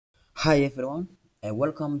Hi everyone,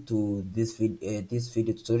 welcome to this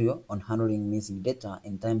video tutorial on handling missing data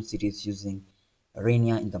in time series using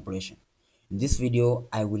linear interpolation. In this video,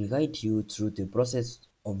 I will guide you through the process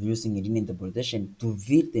of using linear interpolation to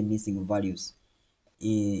read the missing values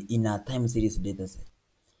in a time series dataset.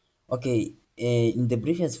 Okay, in the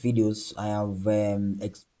previous videos, I have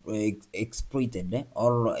exploited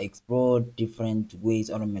or explored different ways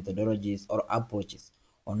or methodologies or approaches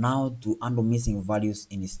on how to handle missing values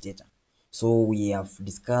in its data. So we have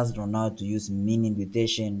discussed on how to use mean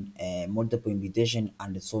imputation, multiple imputation,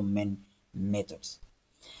 and so many methods.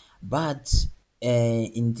 But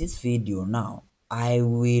in this video now, I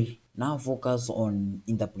will now focus on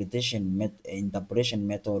interpretation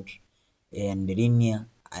method and linear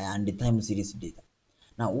and the time series data.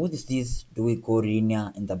 Now, what is this do we call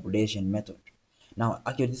linear interpolation method? Now,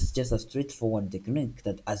 actually, this is just a straightforward technique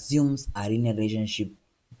that assumes a linear relationship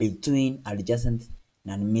between adjacent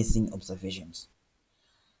and missing observations.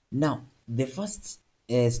 Now, the first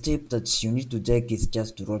step that you need to take is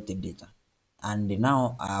just to write the data. And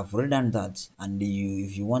now I have already done that. And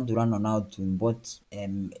if you want to run on how to import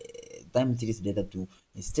time series data to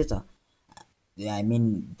Stata, I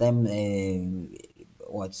mean time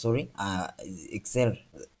Excel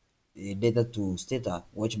data to Stata.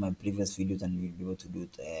 Watch my previous videos and you'll be able to do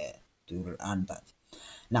it to run that.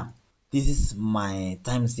 Now, this is my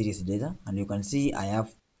time series data, and you can see I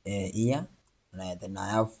have here, and then I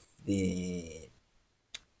have the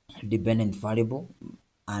dependent variable,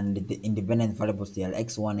 and the independent variables they are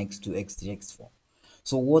x1, x2, x3, x4.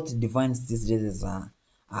 So what defines this data is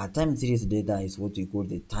time series data is what we call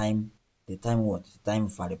the time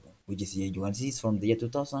variable, which is here. You can see it's from the year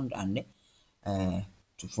 2000 and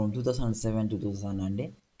from 2007 to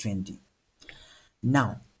 2020.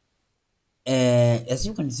 Now, as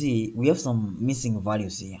you can see, we have some missing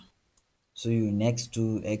values here. So you in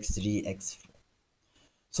x2, x3, x4.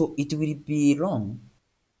 So it will be wrong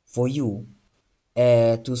for you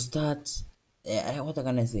to start. What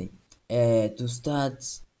can I say? To start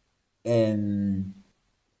handling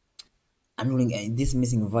these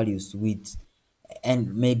missing values with,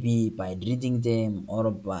 and maybe by deleting them or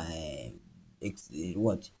by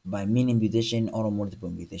by mean imputation or multiple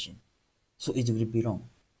imputation. So it will be wrong.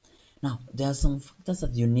 Now, there are some factors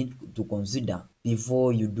that you need to consider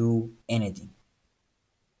before you do anything.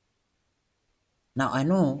 Now, I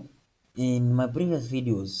know in my previous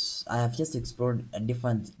videos, I have just explored a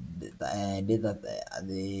different the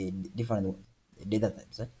different data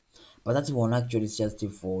types, but that one actually is just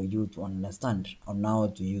for you to understand on how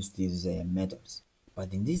to use these methods.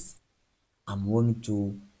 But in this, I'm going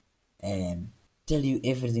to tell you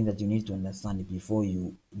everything that you need to understand before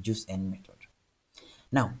you use any method.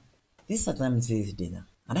 Now, this is a time series data,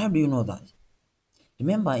 and how do you know that?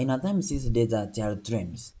 Remember, in a time series data, there are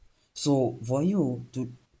trends. So for you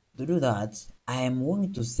to do that, I am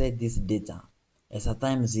going to set this data as a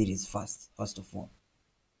time series first of all.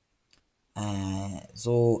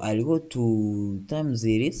 So I'll go to time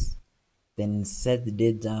series, then set the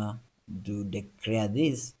data to declare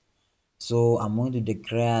this. So I'm going to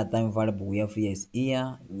declare time variable we have here is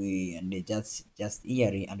year, and just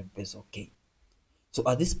year and press OK. So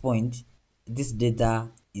at this point, this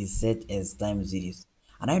data is set as time series.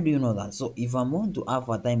 And how do you know that? So if I'm going to have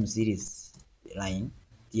a time series line,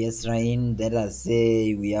 yes line, let us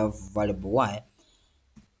say we have variable y,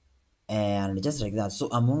 and just like that. So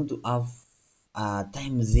I'm going to have a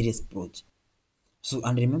time series plot. So,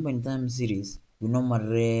 and remember, in time series, we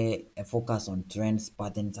normally focus on trends,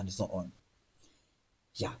 patterns, and so on.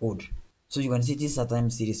 Yeah, good. So you can see this is a time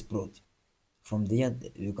series plot. From there,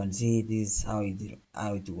 you can see this how it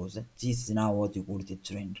goes. This is now what you call the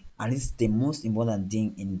trend, and it's the most important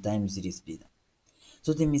thing in time series data.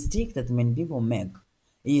 So the mistake that many people make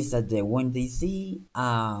is that when they see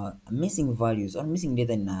missing values or missing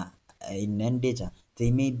data in n data,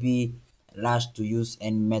 they may be rushed to use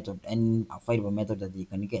any method, any available method that they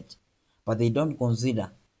can get, but they don't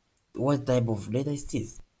consider what type of data is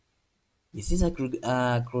this. Is this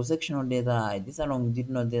a cross-sectional data? Is this a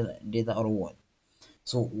longitudinal data or what?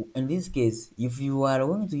 So in this case, if you are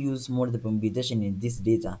going to use multiple imputation in this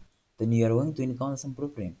data, then you are going to encounter some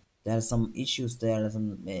problem. There are some issues. There are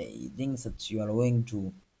some things that you are going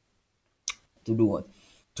to do what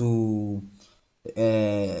to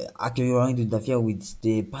actually you are going to interfere with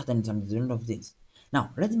the patterns and the end of this.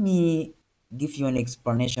 Now let me give you an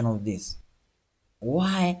explanation of this.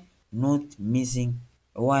 Why not missing?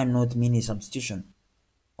 Why not mini substitution?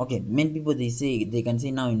 Okay, many people they can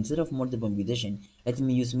say now instead of multiple imputation, let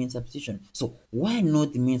me use mean substitution. So why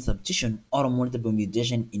not mean substitution or multiple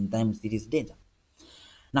imputation in time series data?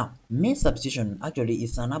 Now, mean substitution actually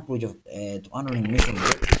is an approach of to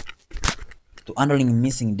handling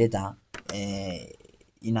missing data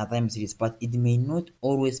in a time series, but it may not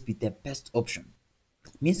always be the best option.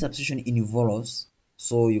 Mean substitution involves,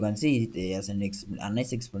 so you can see it as a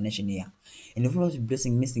nice explanation here. It involves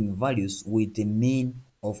replacing missing values with the mean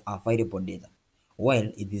of available data.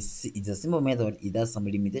 While it's a simple method, it has some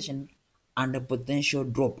limitation and potential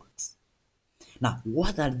drawbacks. Now,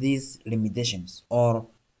 what are these limitations or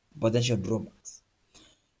potential drawbacks?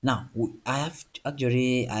 Now, I have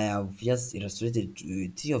just illustrated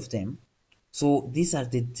three of them. So these are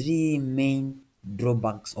the three main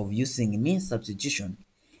drawbacks of using mean substitution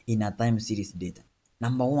in a time series data.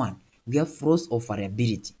 Number one, we have loss of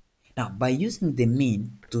variability. Now, by using the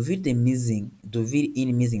mean to fill in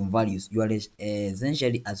missing values, you are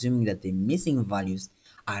essentially assuming that the missing values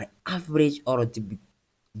are average or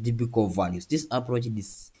typical values. This approach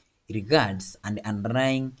disregards and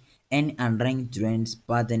underlying any underlying trends,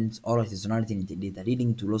 patterns, or seasonality in the data,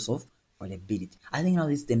 leading to loss of variability. I think now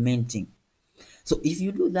this is the main thing. So if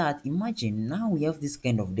you do that, imagine now we have this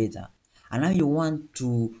kind of data, and now you want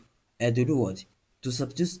to do what? To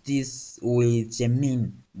substitute this with the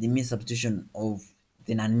mean substitution of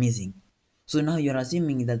the non-missing. So now you're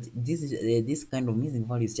assuming that this kind of missing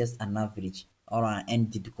value is just an average or an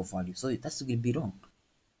n typical value. So that's going to be wrong.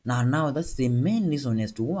 Now that's the main reason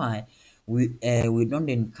as to why we don't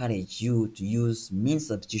encourage you to use mean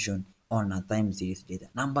substitution on a time series data.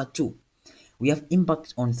 Number two, we have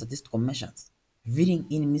impact on statistical measures. Filling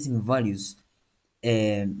in missing values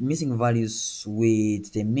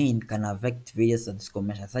with the mean can affect various statistical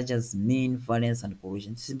measures such as mean, variance, and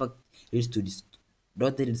correlation. This impact leads to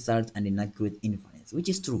distorted results and inaccurate inference, which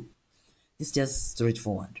is true. It's just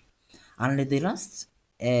straightforward. And the last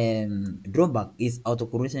drawback is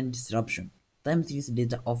autocorrelation disruption. Time series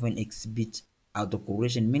data often exhibit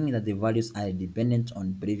autocorrelation, meaning that the values are dependent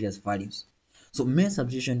on previous values. So mean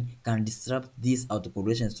substitution can disrupt this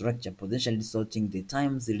autocorrelation structure, potentially distorting the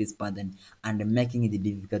time series pattern and making it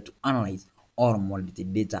difficult to analyze or model the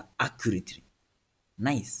data accurately.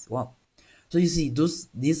 Nice. Wow. So you see,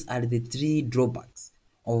 these are the three drawbacks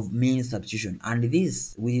of mean substitution. And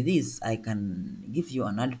with this, I can give you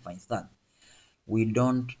an advice that we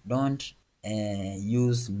don't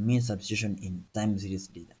use mean substitution in time series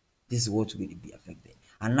data. This is what will be affected.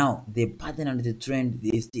 And now the pattern and the trend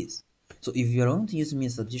is this. So if you're going to use mean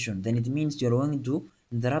substitution, then it means you're going to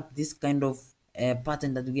interrupt this kind of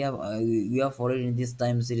pattern that we have already in this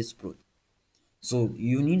time series plot. So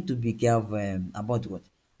you need to be careful about what?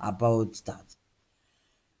 About that.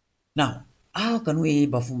 Now, how can we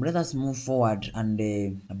perform? Let us move forward and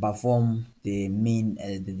perform the mean,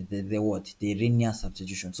 the what? The linear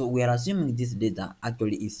substitution. So we are assuming this data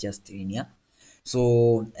actually is just linear.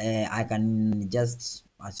 So I can just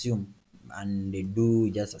assume and do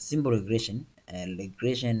just a simple regression,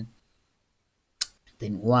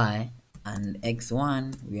 then y and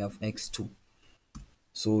x1, we have x2.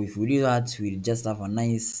 So if we do that, we'll just have a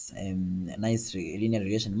nice linear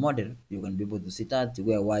regression model. You can be able to see that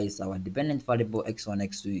where y is our dependent variable, x1,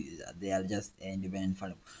 x2, they are just independent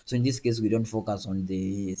variable. So in this case, we don't focus on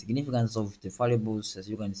the significance of the variables. As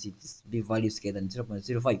you can see, this b value is greater than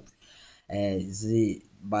 0.05.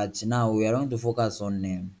 But now we are going to focus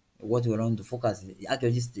on what we are going to focus.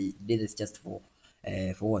 Actually, this data is just for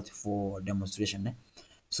what? For demonstration.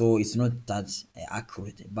 So it's not that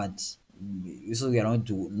accurate, but so we are going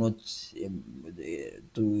to not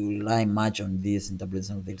to rely much on this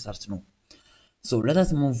interpretation of the results. No. So let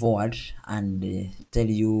us move forward and tell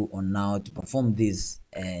you on how to perform this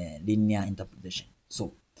linear interpretation.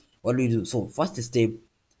 So what do we do? So first step,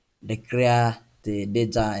 declare the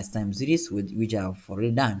data as time series, which I have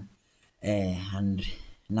already done, and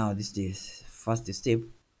now this is first step.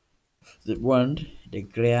 The one,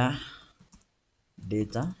 declare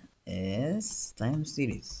data as time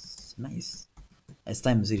series. Nice. As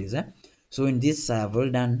time series. So in this I have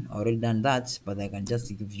already done that, but I can just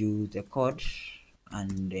give you the code,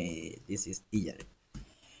 and this is easier.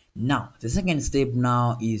 Now the second step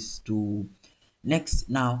now is to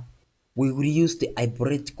now we will use the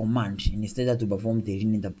iterate command instead to perform the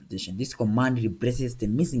linear interpretation. This command replaces the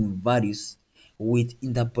missing values with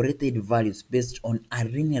interpreted values based on a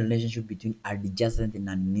linear relationship between adjacent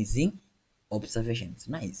and missing observations.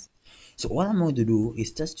 Nice. So what I'm going to do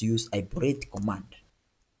is just to use iterate command.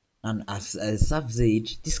 And as I've said,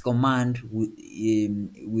 this command will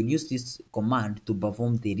use this command to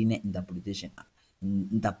perform the linear interpolation.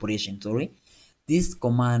 Sorry, this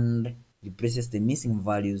command replaces the missing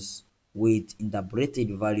values with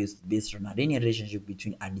interpreted values based on a linear relationship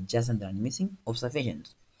between adjacent and missing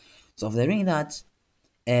observations. So after doing that,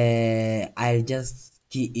 I'll just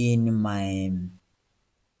key in my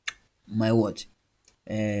what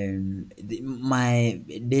my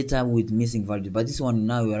data with missing value. But this one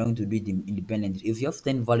now we are going to do it independently. If you have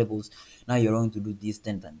 10 variables, now you're going to do this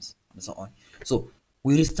 10 times and so on. So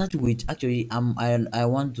we will start with, actually I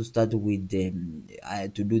want to start with to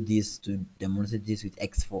do this, to demonstrate this with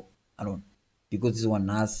x4 alone, because this one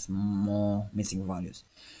has more missing values.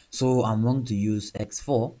 So I'm going to use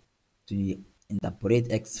x4 to interpolate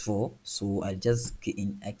x4. So I'll just key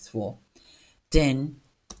in x4. Then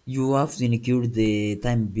you have to include the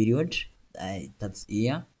time period, that's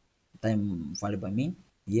year, time variable, I mean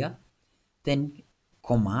year. Then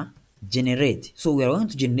comma, generate. So we are going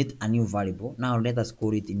to generate a new variable. Now let us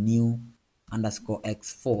call it new underscore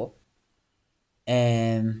x4,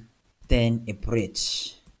 and then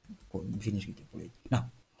operate. Finish with operate. Now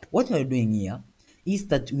what we are doing here is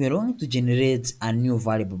that we are going to generate a new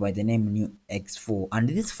variable by the name new x4, and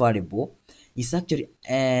this variable is actually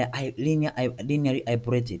linearly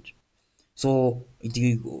operated. So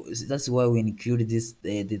that's why we include this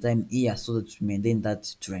the time here, so that we maintain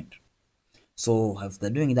that trend. So after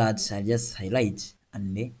doing that, I just highlight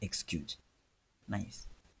and execute. Nice.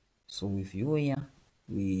 So if you go here,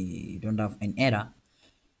 we don't have an error.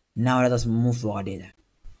 Now let us move to our data.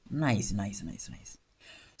 Nice, nice, nice, nice.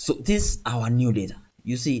 So this is our new data.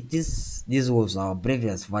 You see, this was our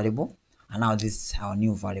previous variable, and now this is our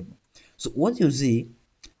new variable. So what you see,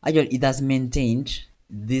 actually it has maintained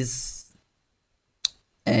this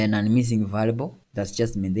non-missing variable, that's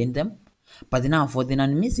just maintained them. But now for the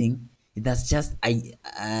non-missing, it has just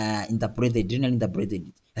interpreted it.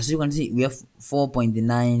 As you can see, we have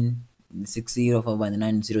 4.960,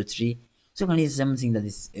 4.903. So you can see something that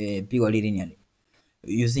is purely linearly.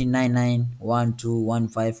 You see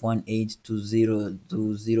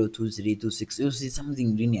 9912151820202326. You see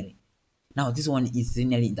something linearly. Now this one is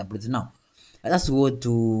linearly interpreted. Now let's go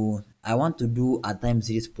to, I want to do a time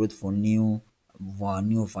series plot for new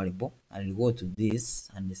variable. I'll go to this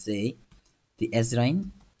and say the s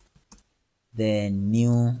line, then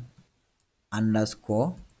new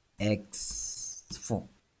underscore x4,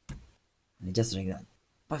 and just like that.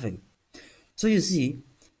 Perfect. So you see,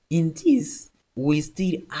 in this we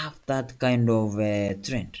still have that kind of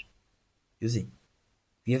trend. You see,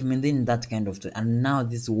 we have maintained that kind of trend, and now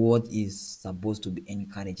this word is supposed to be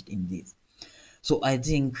encouraged in this. So I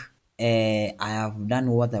think I have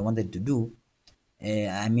done what I wanted to do.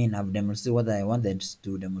 I mean, I've demonstrated what I wanted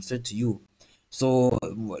to demonstrate to you. So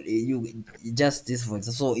you just this, for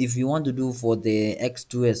example. So if you want to do for the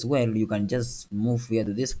x2 as well, you can just move here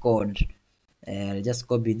to this code. Just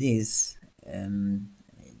copy this,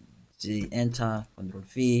 enter, control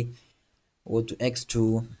V, go to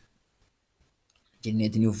x2,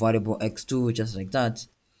 generate new variable x2, just like that,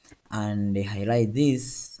 and highlight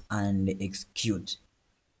this and execute.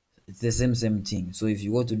 It's the same thing. So if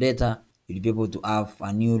you go to data, you'll be able to have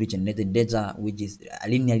a newly generated data which is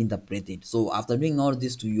linearly interpreted. So after doing all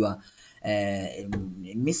this to your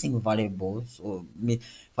missing variables, or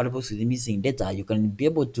variables with missing data, you can be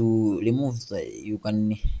able to remove you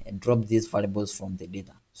can drop these variables from the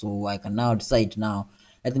data. So I can now decide, now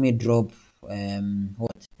let me drop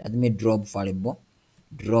let me drop variable,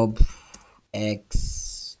 drop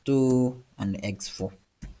x2 and x4,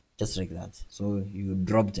 just like that. So you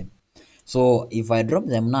drop them. So if I drop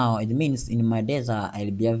them now, it means in my data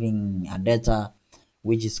I'll be having a data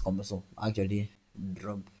which is so actually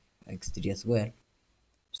drop x3 as well.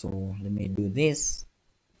 So let me do this,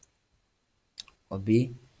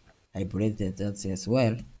 copy, I put that as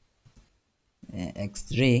well,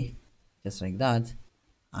 x3, just like that,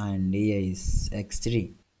 and here is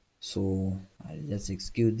x3. So I'll just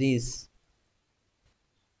execute this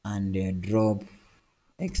and drop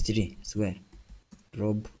x3 as well,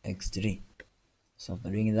 drop x3. So after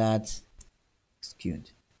doing that,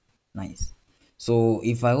 execute. Nice. So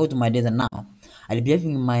if I go to my data now, I'll be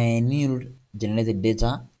having my new generated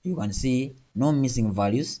data. You can see no missing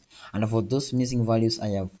values, and for those missing values, I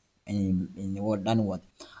have done what,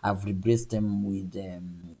 I've replaced them with a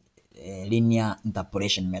linear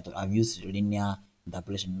interpolation method. I've used linear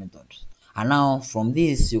interpolation method, and now from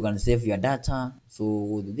this you can save your data. So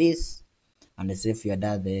go to this and save your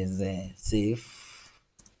data. There's save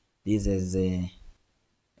this as a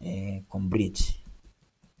complete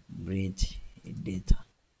data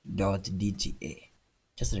dot dta,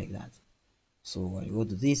 just like that. So I go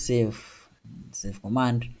to this save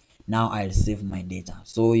command. Now I'll save my data.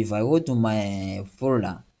 So if I go to my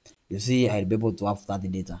folder, you see I'll be able to have that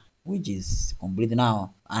data which is complete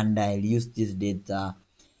now, and I'll use this data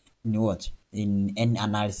in what, in any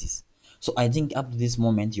analysis. So I think up to this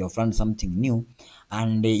moment you have learned something new,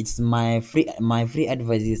 and it's my free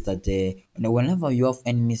advice is that whenever you have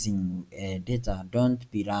any missing data, don't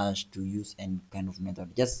be rushed to use any kind of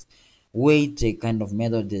method. Just wait a kind of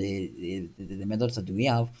method, the methods that we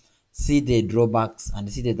have, see the drawbacks and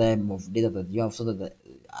see the type of data that you have, so that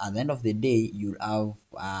at the end of the day you'll have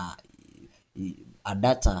a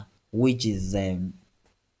data which is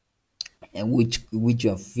and which you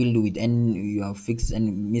have filled with, and you have fixed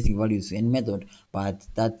any missing values in method, but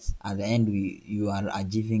that at the end you are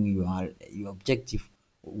achieving your objective,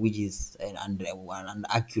 which is an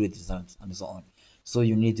accurate result and so on. So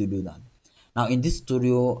you need to do that. Now in this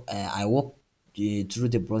tutorial, I walked through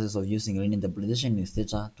the process of using linear interpolation in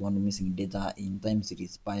Stata to undo missing data in time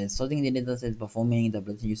series by sorting the dataset, performing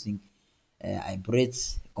interpolation using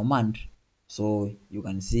iterate command. So you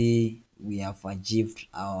can see we have achieved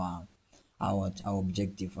our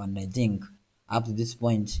objective, and I think up to this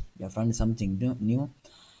point you have found something new.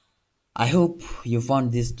 I hope you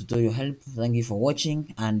found this tutorial helpful. Thank you for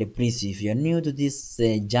watching, and please, if you're new to this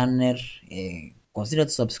genre, consider to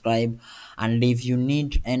subscribe. And if you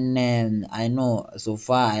need, and I know so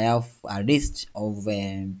far I have a list of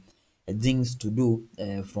things to do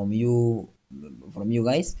from you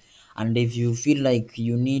guys, and if you feel like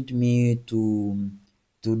you need me to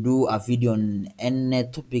do a video on any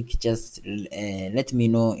topic, just let me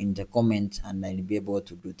know in the comment and I'll be able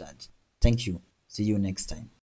to do that. Thank you. See you next time.